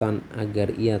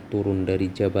agar ia turun dari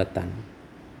jabatan.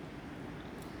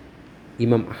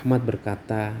 Imam Ahmad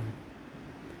berkata,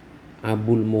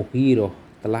 Abul Muhiroh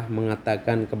telah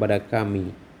mengatakan kepada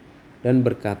kami, dan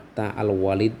berkata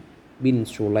Al-Walid bin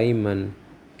Sulaiman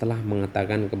telah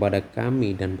mengatakan kepada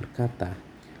kami dan berkata,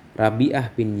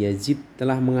 Rabi'ah bin Yazid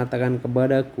telah mengatakan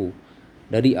kepadaku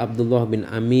dari Abdullah bin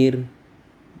Amir,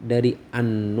 dari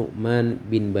An-Nu'man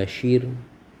bin Bashir,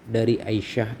 dari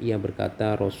Aisyah ia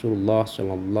berkata Rasulullah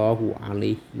Shallallahu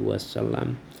Alaihi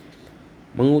Wasallam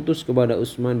mengutus kepada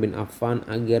Utsman bin Affan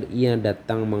agar ia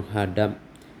datang menghadap.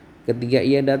 Ketika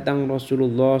ia datang,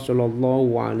 Rasulullah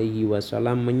Shallallahu Alaihi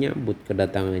Wasallam menyambut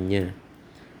kedatangannya.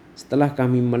 Setelah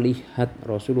kami melihat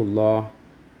Rasulullah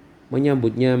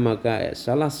menyambutnya, maka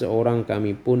salah seorang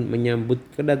kami pun menyambut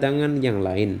kedatangan yang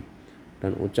lain.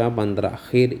 Dan ucapan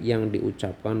terakhir yang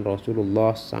diucapkan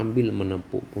Rasulullah sambil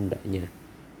menepuk pundaknya,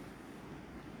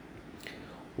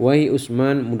 Wahai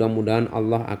Utsman, mudah-mudahan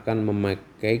Allah akan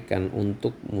memakaikan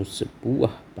untukmu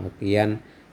sebuah pakaian